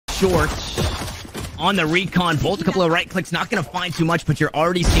short. On the recon, bolt a couple of right clicks, not going to find too much, but you're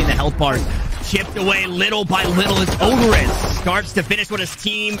already seeing the health bars chipped away little by little as Odorous starts to finish what his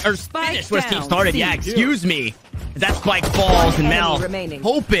team, or finish what his team started. Yeah, excuse me. That spike falls, and Mel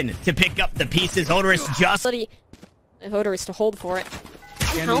hoping to pick up the pieces. Odorous just... Odorous to hold for it.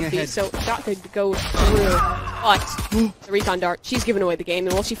 Healthy, so shot could go through. But the recon dart, she's giving away the game,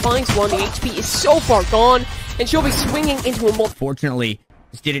 and while she finds one, the HP is so far gone, and she'll be swinging into a... Fortunately,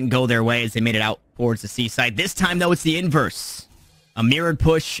 this didn't go their way as they made it out towards the seaside. This time, though, it's the inverse. A mirrored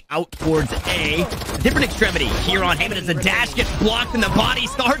push out towards A. A different extremity here on Heyman as the dash gets blocked and the body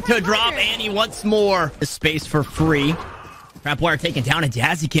start to drop. Annie once more. The space for free. Trapwire taken down at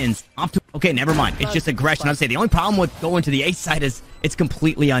Jazzykins. Okay, never mind. It's just aggression. I'd say the only problem with going to the A side is it's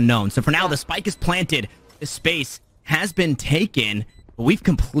completely unknown. So for now, the spike is planted. The space has been taken. But we've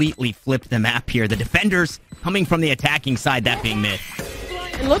completely flipped the map here. The defenders coming from the attacking side, that being mid.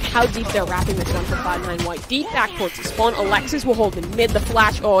 And look how deep they're wrapping this one for 5-9 white. Deep back towards the spawn. Alexis will hold in mid. The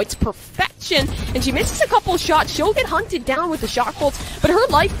flash, oh, it's perfection. And she misses a couple of shots. She'll get hunted down with the shot bolts. But her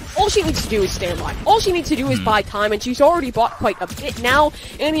life, all she needs to do is stay alive. All she needs to do is buy time. And she's already bought quite a bit now.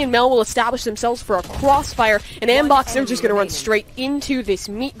 Annie and Mel will establish themselves for a crossfire. And AndBox, they're just going to run straight into this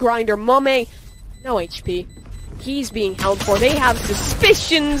meat grinder. Mummay, no HP. He's being held for. They have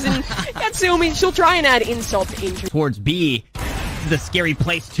suspicions. And Katsumi, she'll try and add insult to injury. Towards B. The scary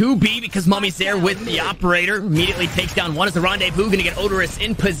place to be because Mummy's there with the operator. Immediately takes down one as the rendezvous. Gonna get Odorous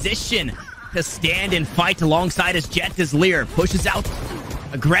in position to stand and fight alongside his Jet as Lear pushes out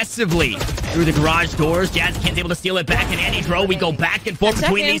aggressively through the garage doors. Jazzykins able to steal it back, and Annie Dro. We go back and forth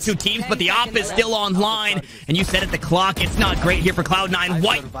between these two teams, but the op is still online. And you said at the clock, it's not great here for Cloud9.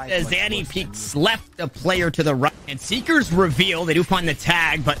 White as Annie peeks left, a player to the right. And Seekers reveal. They do find the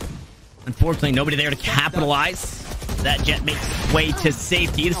tag, but unfortunately nobody there to capitalize. That Jet makes its way to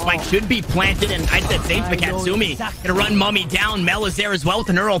safety. The spike should be planted, and I said safe for Katsumi. Gonna run Mummy down. Mel is there as well with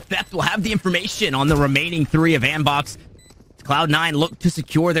the neural theft. We'll have the information on the remaining three of AndBox. Cloud9 look to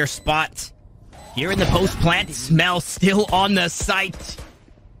secure their spot. Here in the post plant, Mel still on the site.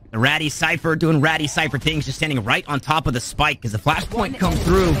 The Ratty Cypher doing Ratty Cypher things, just standing right on top of the spike as the flashpoint comes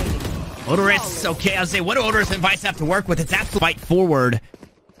through. Odorous, okay, I'll say, what do Odorous and Vice have to work with? It's absolute fight forward.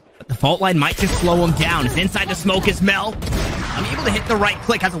 But the fault line might just slow him down. It's inside the smoke is Mel. I'm able to hit the right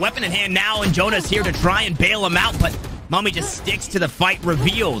click. Has a weapon in hand now, and Jonah's here to try and bail him out, but Mummy just sticks to the fight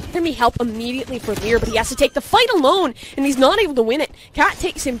revealed. Enemy help immediately for Lear, but he has to take the fight alone, and he's not able to win it. Cat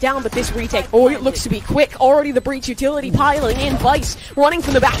takes him down, but this retake, oh, it looks to be quick. Already the breach utility piling in. Vice running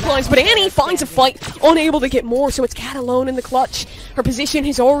from the back lines, but Annie finds a fight, unable to get more, so it's Cat alone in the clutch. Her position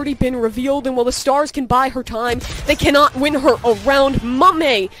has already been revealed, and while the stars can buy her time, they cannot win her around.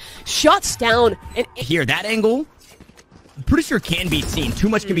 Mummay shuts down. And here, that angle, I'm pretty sure can be seen. Too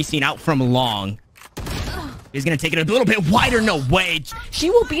much can be seen out from long. He's going to take it a little bit wider. No way. She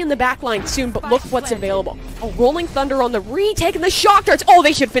will be in the back line soon, but look what's available. A Rolling Thunder on the retake and the shock darts. Oh,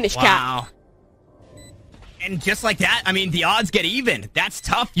 they should finish Cat. Wow. And just like that, I mean, the odds get even. That's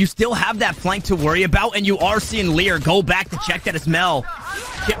tough. You still have that flank to worry about, and you are seeing Lear go back to check that as Mel.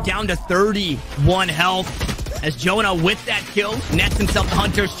 Chipped down to 31 health. As Jonah, with that kill, nets himself to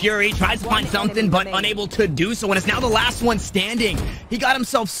Hunter's Fury, tries to find something, but unable to do so, and is now the last one standing. He got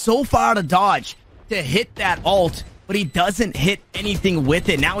himself so far out of dodge to hit that ult, but he doesn't hit anything with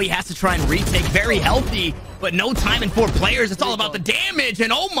it. Now he has to try and retake. Very healthy, but no time in 4 players. It's all about the damage,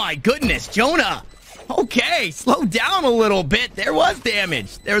 and oh my goodness, Jonah. Okay, slow down a little bit. There was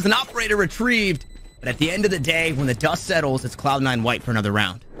damage. There was an operator retrieved, but at the end of the day, when the dust settles, it's Cloud9 white for another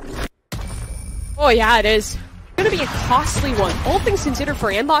round. Oh yeah, it is. It's gonna be a costly one. All things considered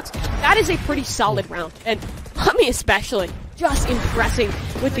for AndBox, that is a pretty solid round, and Mummay especially. Just impressing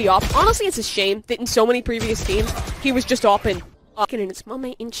with the op. Honestly, it's a shame that in so many previous teams, he was just up and it's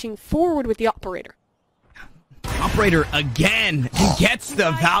Mummay inching forward with the operator. Operator again, and gets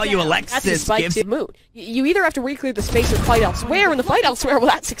the value Alexis gives him. Mood. You either have to reclear the space or fight elsewhere, and the fight elsewhere, well,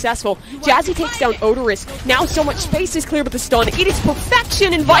 that's successful. Jazzy takes down Odorous. Now so much space is clear with the stun. It is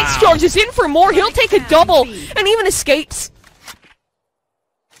perfection, and Vice charges in for more. He'll take a double, and even escapes.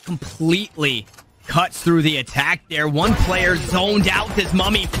 Completely cuts through the attack there. One player zoned out as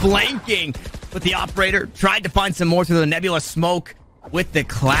Mummay flanking, but the operator tried to find some more through the nebula smoke with the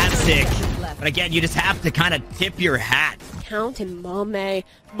classic. But again, you just have to kind of tip your hat. Count and Mummay,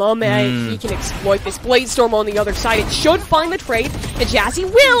 he can exploit this. Bladestorm on the other side. It should find the trade, and Jazzy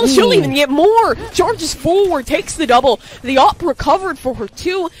will. She'll even get more. Charges forward, takes the double. The op recovered for her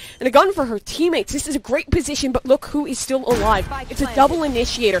too, and a gun for her teammates. This is a great position, but look who is still alive. It's a double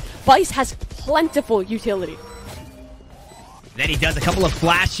initiator. Vice has plentiful utility. Then he does a couple of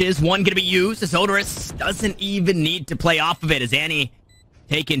flashes. One going to be used as Odorous doesn't even need to play off of it as Annie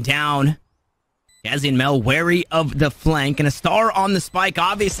taken down. Jazzy and Mel wary of the flank. And a star on the spike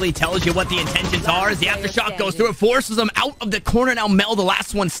obviously tells you what the intentions are as the aftershock goes through. It forces them out of the corner. Now Mel, the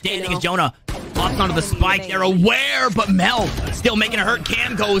last one standing, as Jonah hops onto the spike. They're aware, but Mel still making a hurt.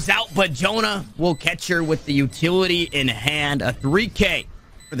 Cam goes out, but Jonah will catch her with the utility in hand. A 3K.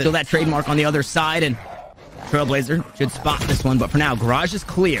 Still that trademark on the other side, and Trailblazer should spot this one. But for now, Garage is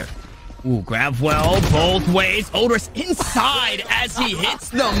clear. Ooh, grab well, both ways. Odorous inside as he hits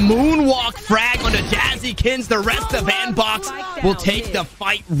the moonwalk frag onto Jazzy Kins. The rest of AndBox will take the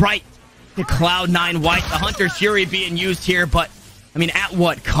fight right to Cloud9 White. The Hunter's Fury being used here, but I mean, at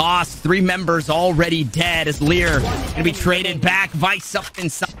what cost? 3 members already dead as Lear gonna be traded back. Vice up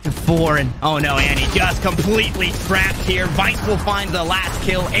inside to 4, and oh no, Annie just completely trapped here. Vice will find the last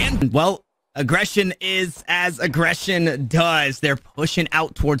kill, and well, aggression is as aggression does. They're pushing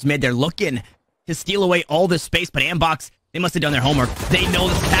out towards mid. They're looking to steal away all this space, but AndBox, they must have done their homework. They know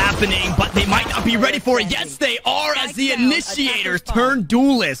this is happening, but they might not be ready for it. Yes, they are, as the initiators turn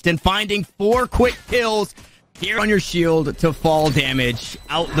duelist and finding 4 quick kills here on your shield to fall damage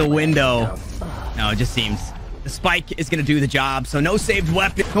out the window. No, it just seems the spike is going to do the job, so no saved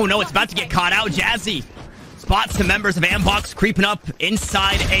weapon. Oh no, it's about to get caught out. Jazzy spots the members of AndBox creeping up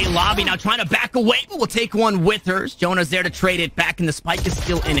inside a lobby. Now trying to back away, but we'll take one with her. Jonah's there to trade it back, and the spike is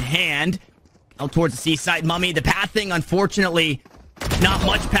still in hand. Out towards the seaside. Mummy, the pathing, unfortunately, not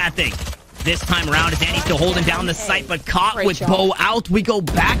much pathing this time around, as Annie's still holding down the site, but caught with bow out. We go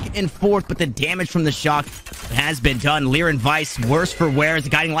back and forth, but the damage from the shock has been done. Lear and Vice, worse for wear, as the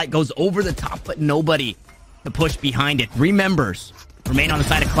guiding light goes over the top, but nobody to push behind it. 3 members remain on the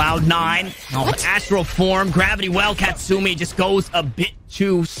side of Cloud9. Oh, Astral Form, Gravity Well, Katsumi just goes a bit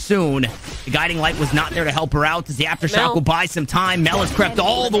too soon. The guiding light was not there to help her out, as the aftershock will buy some time. Mel has crept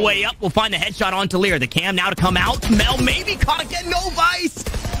all the way up. We'll find the headshot onto Lear. The cam now to come out. Mel maybe caught again. No Vice.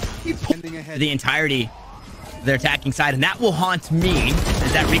 He pulled the entirety of their attacking side, and that will haunt me,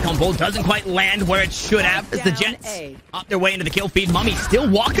 as that recon bolt doesn't quite land where it should have, as the Jets up their way into the kill feed. Mummy still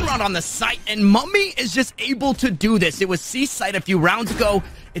walking around on the site, and Mummy is just able to do this. It was C site a few rounds ago.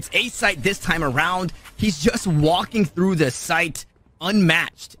 It's A site this time around. He's just walking through the site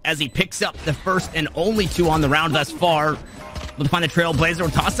unmatched as he picks up the first and only 2 on the round thus far. We'll find the Trailblazer. We'll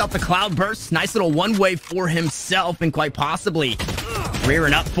toss out the Cloud Burst. Nice little one-way for himself, and quite possibly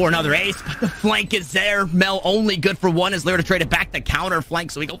rearing up for another ace, but the flank is there. Mel only good for 1 as Lear to trade it back. The counter flank,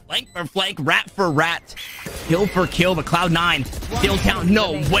 so we go flank for flank, rat for rat, kill for kill, but Cloud9 still down.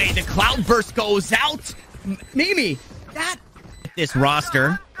 No way, the Cloud Burst goes out. Mimi, that... This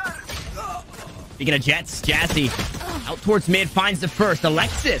roster. Speaking of Jets, Jazzy out towards mid, finds the first.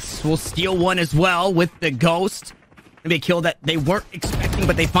 Alexis will steal one as well with the Ghost. Maybe a kill that they weren't expecting,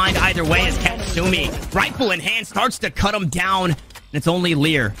 but they find either way as Katsumi, rifle in hand, starts to cut him down. And it's only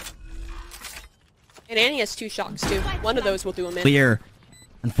Lear. And Annie has 2 shocks, too. One of those will do him in. Lear,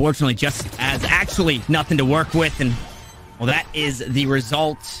 unfortunately, just has actually nothing to work with. And, well, that is the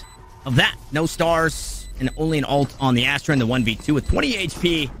result of that. No stars and only an ult on the Astra in the 1v2. With 20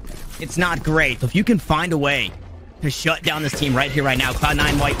 HP, it's not great. So if you can find a way to shut down this team right here, right now,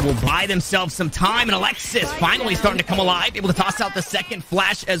 Cloud9 White will buy themselves some time. And Alexis finally starting to come alive. Able to toss out the second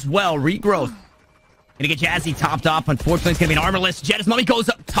flash as well. Regrowth. Gonna get Jazzy topped off. Unfortunately, it's gonna be an armorless Jet. His Mummy goes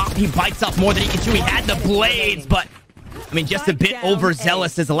up top. He bites off more than he can chew. He had the blades, but I mean, just a bit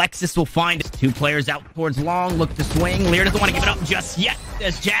overzealous, as Alexis will find 2 players out towards long. Look to swing. Lear doesn't want to give it up just yet,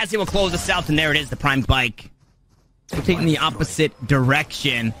 as Jazzy will close us out. And there it is, the prime bike. We're taking the opposite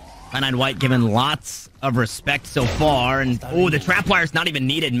direction. Cloud9 White given lots of respect so far. And oh, the trapwire's not even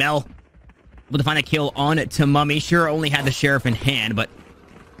needed. Mel able to find a kill on it to Mummy. Sure, only had the sheriff in hand, but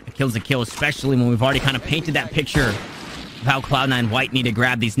a kill's a kill, especially when we've already kind of painted that picture of how Cloud9 White need to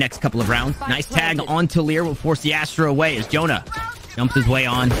grab these next couple of rounds. Nice tag onto Lear will force the Astra away as Jonah jumps his way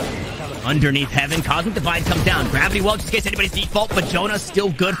on underneath heaven. Cosmic Divide comes down. Gravity Well just in case anybody's default, but Jonah's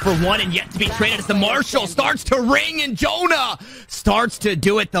still good for 1 and yet to be traded as the Marshal starts to ring, and Jonah starts to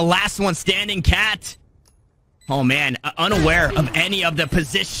do it. The last one standing, Cat. Oh man, unaware of any of the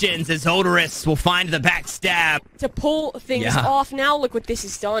positions as Odorous will find the backstab. To pull things off now, look what this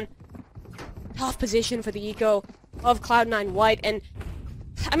has done. Tough position for the eco of Cloud9 White, and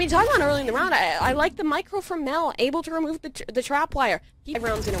I mean, talking about early in the round, I like the micro from Mel, able to remove the trap wire. 5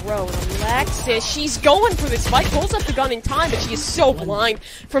 rounds in a row, and Alexis, she's going for the spike, pulls up the gun in time, but she is so blind.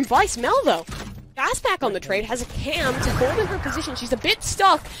 From Vice, Mel though, fast back on the trade, has a cam to hold in her position. She's a bit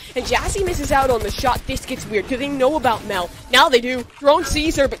stuck, and Jazzy misses out on the shot. This gets weird. Do they know about Mel? Now they do. Drone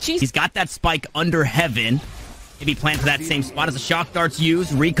sees her, but he's got that spike under heaven. Maybe plan for that same spot as the shock dart's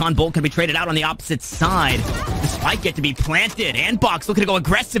used. Recon bolt can be traded out on the opposite side. The spike yet to be planted. AndBox looking to go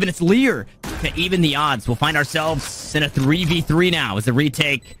aggressive, and it's Lear to even the odds. We'll find ourselves in a 3v3 now as the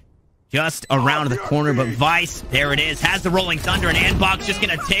retake just around the corner, but Vice, there it is, has the rolling thunder, and AndBox just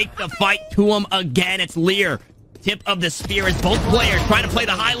gonna take the fight to him again. It's Lear. Tip of the spear as both players trying to play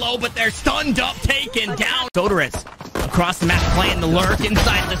the high-low, but they're stunned up, taken down. Odorous across the map playing the lurk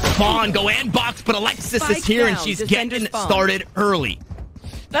inside the spawn. Go AndBox, but Alexis is here, and she's getting started early.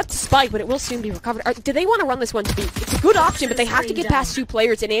 That's a spike, but it will soon be recovered. Do they want to run this one to be? It's a good option, but they have to get past 2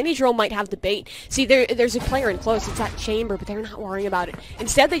 players, and Annie might have the bait. See, there's a player in close. It's that chamber, but they're not worrying about it.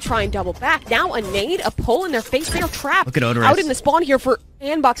 Instead, they try and double back. Now a nade, a pull in their face. They're trapped. Look at Odorous. Out in the spawn here for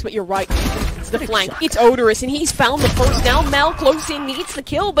AndBox, but you're right. It's the flank. It's Odorous, and he's found the first. Now Mel close in, needs the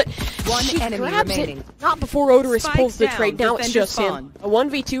kill, but she grabs it. Not before Odorous pulls the trade. Now it's just him. A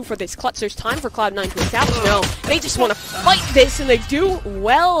 1v2 for this clutch. There's time for Cloud9 to establish. No, they just want to fight this, and they do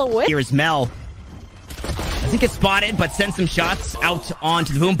well with. Here is Mel. Doesn't get spotted, but sends some shots out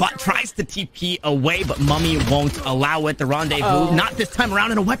onto the boom. Bot tries to TP away, but Mummy won't allow it. The rendezvous, not this time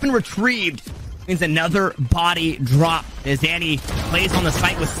around, and a weapon retrieved. Means another body drop as Annie plays on the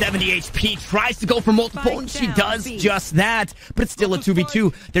site with 70 HP, tries to go for multiple, and she does just that, but it's still a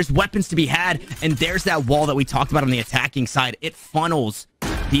 2v2. There's weapons to be had, and there's that wall that we talked about on the attacking side. It funnels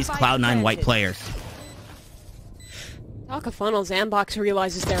these Cloud9 white players. Talk of funnels, AndBox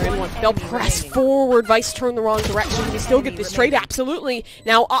realizes they're in one. They'll press forward. Vice turn the wrong direction. They still get this trade, absolutely.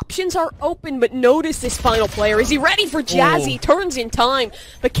 Now, options are open, but notice this final player. Is he ready for Jazzy? Turns in time,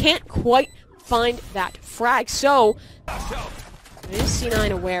 but can't quite find that frag. So, is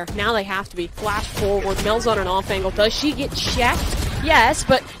C9 aware? Now they have to be. Flash forward. Mel's on an off angle. Does she get checked? Yes,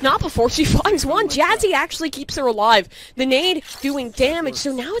 but not before she finds one. Jazzy actually keeps her alive. The nade doing damage,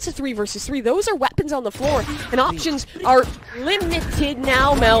 so now it's a 3 versus 3. Those are weapons on the floor, and options are limited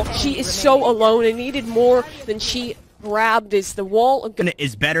now, Mel. She is so alone and needed more than she grabbed. Is the wall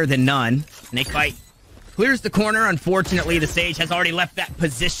is better than none. Snake fight clears the corner. Unfortunately, the Sage has already left that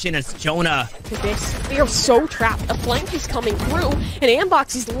position as Jonah. They are so trapped. A flank is coming through, and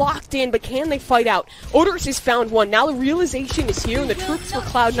AndBox is locked in, but can they fight out? Odorous has found one. Now the realization is here, and the troops for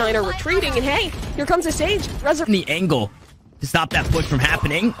Cloud9 are retreating, and hey, here comes the Sage. The angle to stop that push from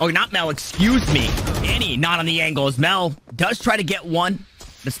happening. Oh, not Mel, excuse me. Annie not on the angle as Mel does try to get one.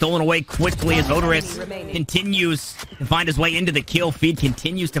 But stolen away quickly as Odorous continues to find his way into the kill feed,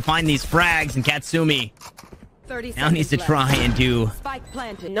 continues to find these frags, and Katsumi now needs to try and do...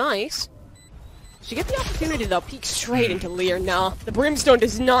 Nice. She get the opportunity, though. Peek straight into Lear. Nah, the Brimstone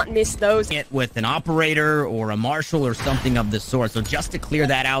does not miss those. With an operator or a marshal or something of the sort. So just to clear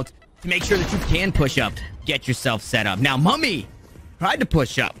that out, to make sure that you can push up, get yourself set up. Now, Mummy tried to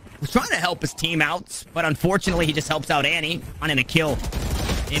push up. Was trying to help his team out, but unfortunately, he just helps out Annie on a kill.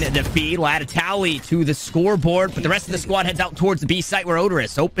 In a defeat, we'll add a tally to the scoreboard, but the rest of the squad heads out towards the B site where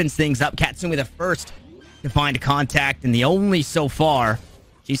Odorous opens things up. Katsumi the first to find contact, and the only so far.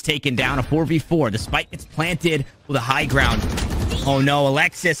 She's taken down a 4v4. The spike gets planted with a high ground. Oh no,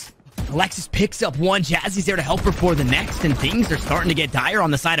 Alexis picks up one. Jazzy's there to help her for the next, and things are starting to get dire on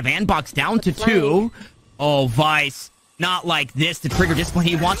the side of AndBox, down to 2. Oh, Vice. Not like this to trigger discipline.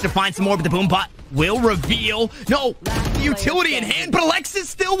 He wants to find some more, but the boom bot will reveal. No, utility in hand, but Alexis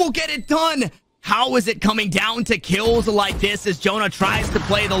still will get it done. How is it coming down to kills like this as Jonah tries to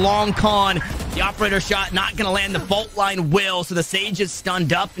play the long con? The operator shot not going to land. The fault line will, so the Sage is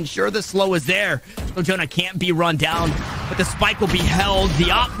stunned up, and sure, the slow is there. So Jonah can't be run down, but the spike will be held.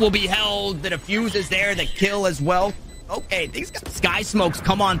 The op will be held. The defuse is there. The kill as well. Okay, these sky smokes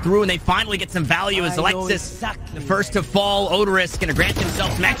come on through, and they finally get some value as Alexis, the first to fall. Odorous going to grant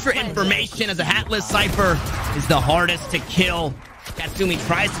himself some extra information as a hatless Cypher is the hardest to kill. Katsumi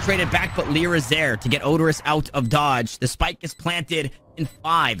tries to trade it back, but Lear is there to get Odorous out of dodge. The spike is planted, and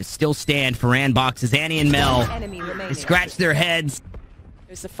 5 still stand for AndBox as Annie and Mel they scratch their heads.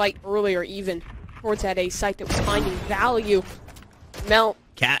 There's the fight earlier, even towards that A site that was finding value. Mel.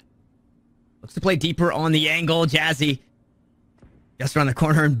 Cat looks to play deeper on the angle. Jazzy just around the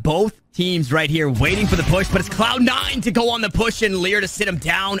corner, and both teams right here waiting for the push, but it's Cloud9 to go on the push and Lear to sit him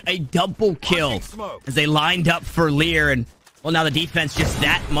down. A double kill as they lined up for Lear, and well, now the defense just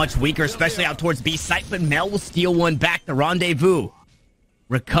that much weaker, especially out towards B site, but Mel will steal one back. The rendezvous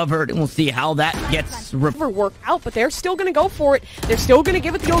recovered, and we'll see how that gets work out, but they're still going to go for it. They're still going to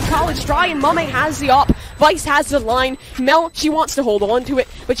give it the old college try, and Mummay has the op. Vice has the line. Mel, she wants to hold on to it,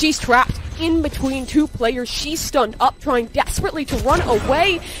 but she's trapped. in between two players. She's stunned up, trying desperately to run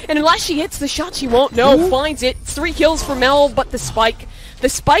away, and unless she hits the shot, she won't know. Finds it. It's 3 kills for Mel, but the spike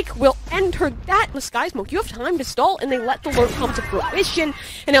will end her. That the Sky Smoke, you have time to stall, and they let the lurk come to fruition.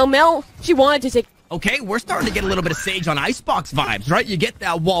 And now Mel, she wanted to take... Okay, we're starting to get a little bit of Sage on Icebox vibes, right? You get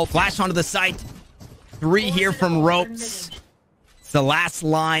that wall, flash onto the site. 3 here from Ropes. It's the last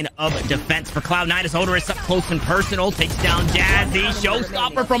line of defense for Cloud9 as Odorous up close and personal. Takes down Jazzy.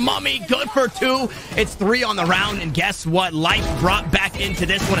 Showstopper from Mummy. Good for 2. It's 3 on the round. And guess what? Life brought back into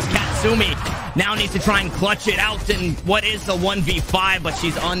this one as Katsumi now needs to try and clutch it out in what is a 1v5, but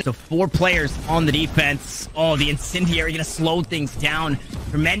she's on to 4 players on the defense. Oh, the Incendiary going to slow things down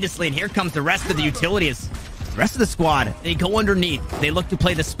tremendously. And here comes the rest of the utilities. The rest of the squad, they go underneath. They look to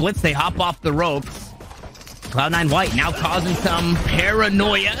play the splits. They hop off the ropes. Cloud9 White now causing some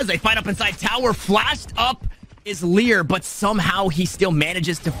paranoia as they fight up inside tower. Flashed up is Lear, but somehow he still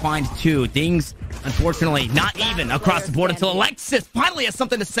manages to find 2. Things, unfortunately, not even across the board until Alexis finally has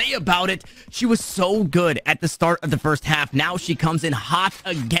something to say about it. She was so good at the start of the first half. Now she comes in hot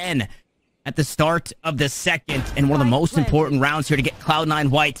again at the start of the second. And one of the most important rounds here to get Cloud9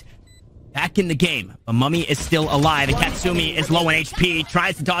 White back in the game. But Mummy is still alive, and Katsumi is low in HP.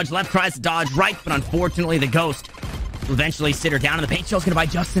 Tries to dodge left, tries to dodge right, but unfortunately the Ghost will eventually sit her down, and the paint shell's going to buy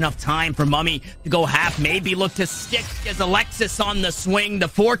just enough time for Mummy to go half, maybe look to stick as Alexis on the swing, the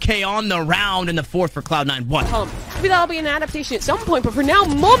 4K on the round, and the 4th for Cloud9. What? Maybe that'll be an adaptation at some point, but for now,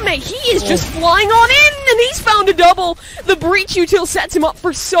 Mummay, he is just flying on in, and he's found a double. The breach util sets him up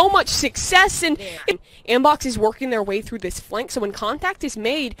for so much success, and AndBox is working their way through this flank, so when contact is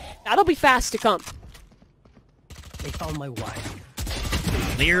made, that'll be fast to come. They found my wife.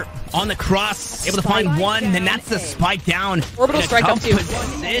 Lear on the cross, able to find 1, and that's the spike down. Orbital strike up too.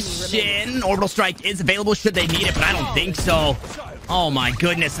 Position. Orbital strike is available should they need it, but I don't think so. Oh my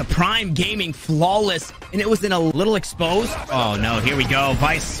goodness, a Prime Gaming flawless, and it was in a little exposed. Oh no, here we go.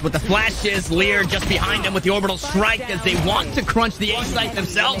 Vice with the flashes. Lear just behind him with the orbital strike as they want to crunch the A site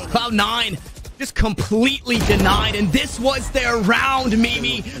themselves. Cloud9 just completely denied, and this was their round,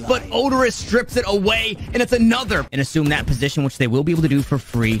 Mimi, but Odorous strips it away, and it's another, and assume that position, which they will be able to do for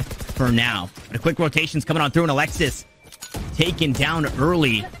free for now. But a quick rotation's coming on through, and Alexis taken down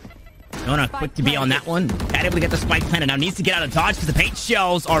early. Nona quick to be on that one. Not able to get the spike planted. Now needs to get out of dodge because the paint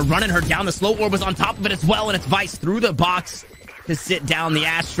shells are running her down. The slow orb was on top of it as well, and it's Vice through the box to sit down the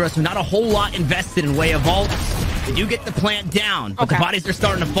Astra. So not a whole lot invested in way of vaults. They do get the plant down, but the bodies are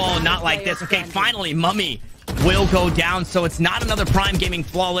starting to fall, not like this. Okay, finally, Mummy will go down, so it's not another Prime Gaming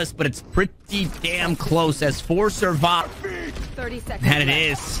flawless, but it's pretty damn close as 4 survive. 30 seconds. And it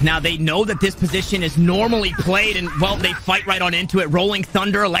is. Now, they know that this position is normally played, and, well, they fight right on into it. Rolling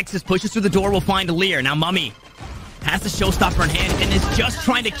Thunder, Alexis pushes through the door, will find Lear. Now, Mummy has the showstopper in hand and is just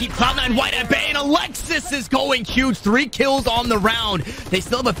trying to keep Cloud9 White at bay, and Alexis is going huge. 3 kills on the round. They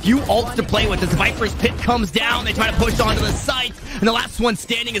still have a few ults to play with as the Viper's pit comes down. They try to push onto the site, and the last one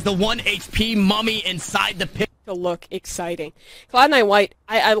standing is the 1 HP Mummy inside the pit. To look exciting. Cloud9 White,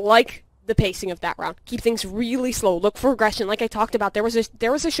 I like the pacing of that round. Keep things really slow. Look for aggression. Like I talked about, there was a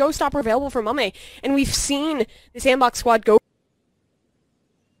showstopper available for Mummay, and we've seen this AndBox squad go.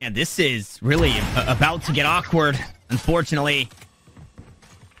 And this is really about to get awkward, unfortunately.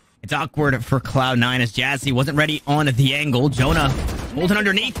 It's awkward for Cloud9 as Jazzy wasn't ready on the angle. Jonah holding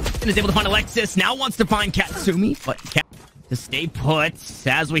underneath and is able to find Alexis. Now wants to find Katsumi, but to stay put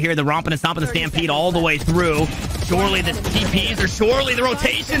as we hear the romping and stomping the stampede all the way through. Surely the TPs or surely the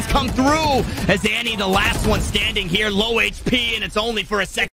rotations come through as Annie, the last one standing here, low HP, and it's only for a second.